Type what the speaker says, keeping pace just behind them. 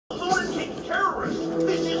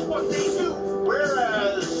what they do.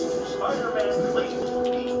 Whereas Spider-Man claims to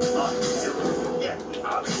be unhero, yet he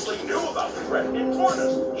obviously knew about the threat and warned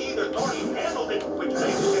us. He either thought he handled it, which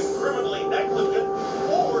makes him criminally negligent,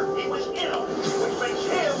 or he was in on it, which makes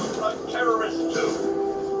him a terrorist too.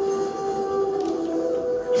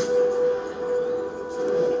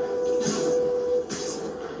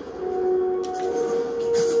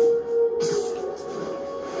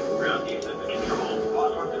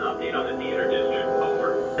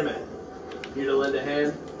 Here to lend a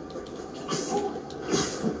hand?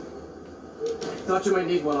 Thought you might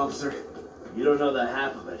need one, officer. You don't know the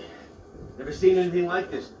half of it. Never seen anything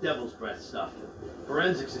like this devil's breath stuff.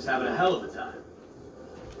 Forensics is having a hell of a time.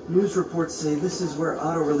 News reports say this is where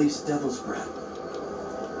Otto released devil's breath.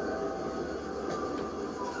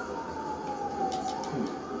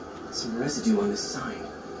 Some residue on this sign.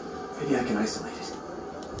 Maybe I can isolate it.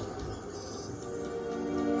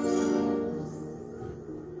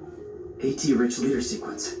 AT-rich leader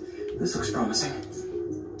sequence. This looks promising.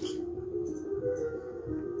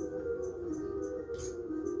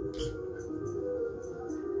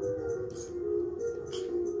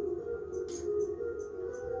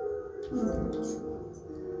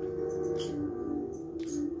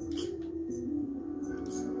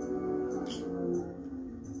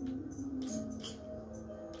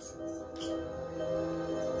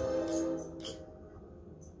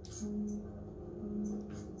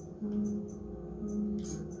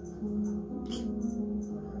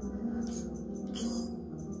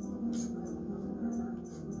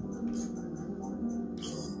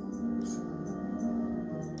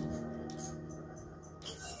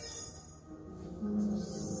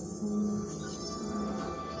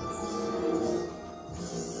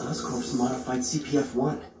 Oscorp's modified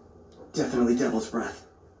CPF-1. Definitely devil's breath.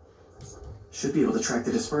 Should be able to track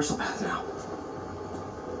the dispersal path now.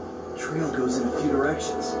 Trail goes in a few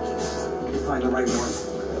directions. Need to find the right one.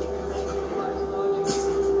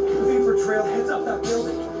 Vapor trail heads up that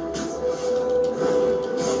building.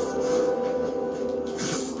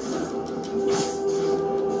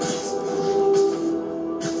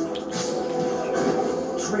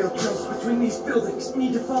 Trail jumps between these buildings.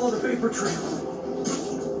 Need to follow the vapor trail.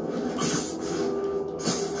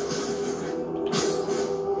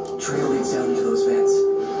 Trail leads down into those vents.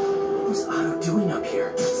 What's Otto doing up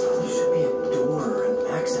here? There should be a door or an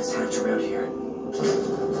access hatch around here.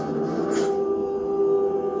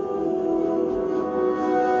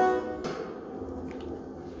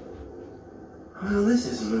 Well, this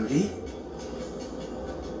is moody.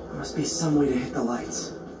 There must be some way to hit the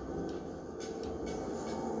lights.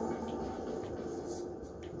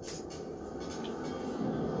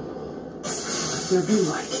 Let there be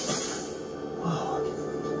light.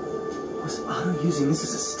 Was Otto using this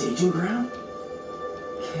as a staging ground?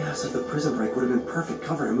 Chaos of the prison break would have been perfect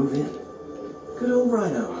cover to move in. Good old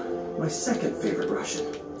Rhino, my second favorite Russian.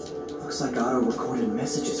 Looks like Otto recorded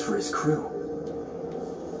messages for his crew.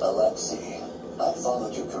 Alexei, I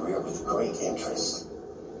followed your career with great interest.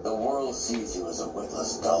 The world sees you as a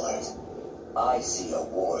witless dullard. I see a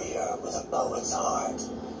warrior with a poet's heart.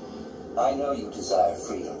 I know you desire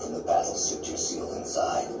freedom from the battlesuit you're sealed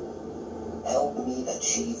inside. Help me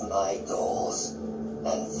achieve my goals,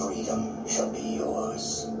 and freedom shall be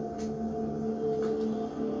yours.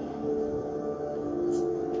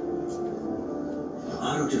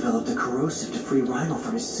 Otto developed a corrosive to free Rhino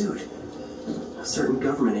from his suit. A certain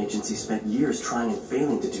government agency spent years trying and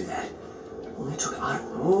failing to do that. Only took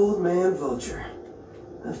Otto. Old man Vulture.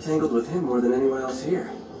 I've tangled with him more than anyone else here.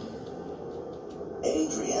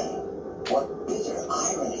 Adrian, what bitter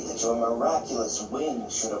irony that your miraculous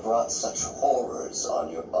wind should have brought such horrors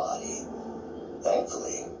on your body.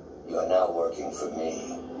 Thankfully, you are now working for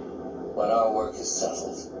me. When our work is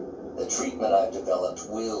settled, the treatment I've developed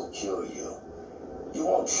will cure you. You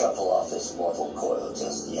won't shuffle off this mortal coil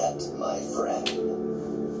just yet, my friend.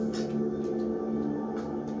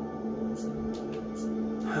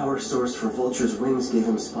 Power source for Vulture's wings gave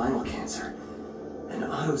him spinal cancer, and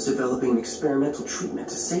Otto's developing an experimental treatment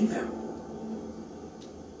to save him.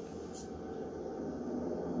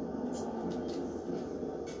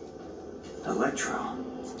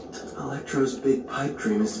 Electro's big pipe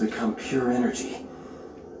dream is to become pure energy.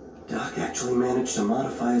 Doc actually managed to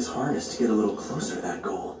modify his harness to get a little closer to that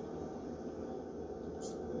goal.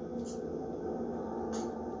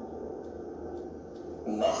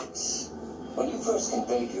 Max, when you first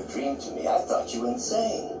conveyed your dream to me, I thought you were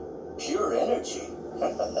insane. Pure energy.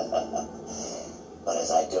 But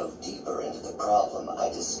as I dove deeper into the problem, I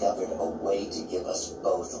discovered a way to give us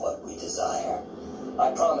both what we desire.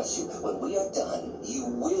 I promise you, when we are done, you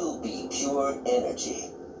will be pure energy.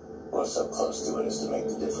 or so close to it as to make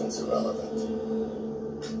the difference irrelevant.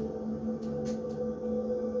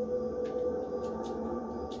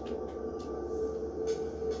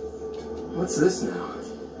 What's this now?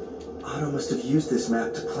 Otto must have used this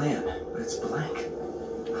map to plan, but it's blank.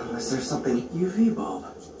 Unless there's something... UV bulb.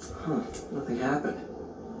 Huh, nothing happened.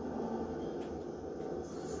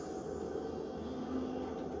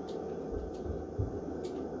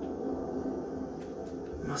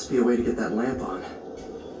 Must be a way to get that lamp on.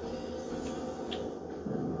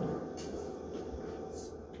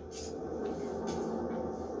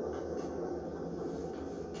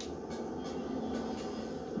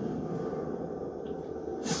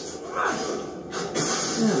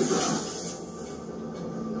 There we go.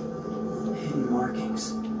 Hidden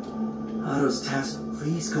markings. Otto's task,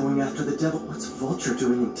 Lee's going after the devil. What's Vulture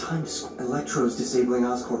doing in Time Square? Electro's disabling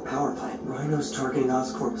Oscorp power plant. Rhino's targeting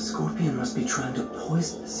Oscorp. Scorpion must be trying to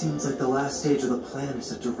poison. Seems like the last stage of the plan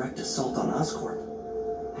is a direct assault on Oscorp.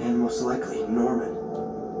 And most likely, Norman.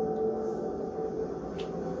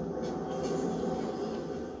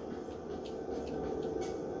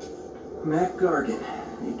 Mac Gargan,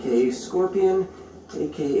 aka Scorpion,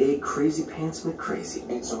 aka Crazy Pants McCrazy.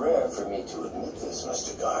 It's rare for me to admit this,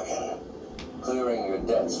 Mr. Gargan. Clearing your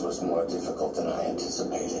debts was more difficult than I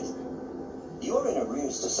anticipated. You're in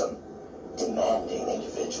arrears to some demanding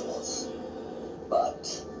individuals.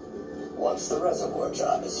 But once the reservoir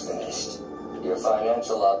job is finished, your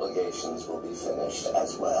financial obligations will be finished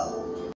as well.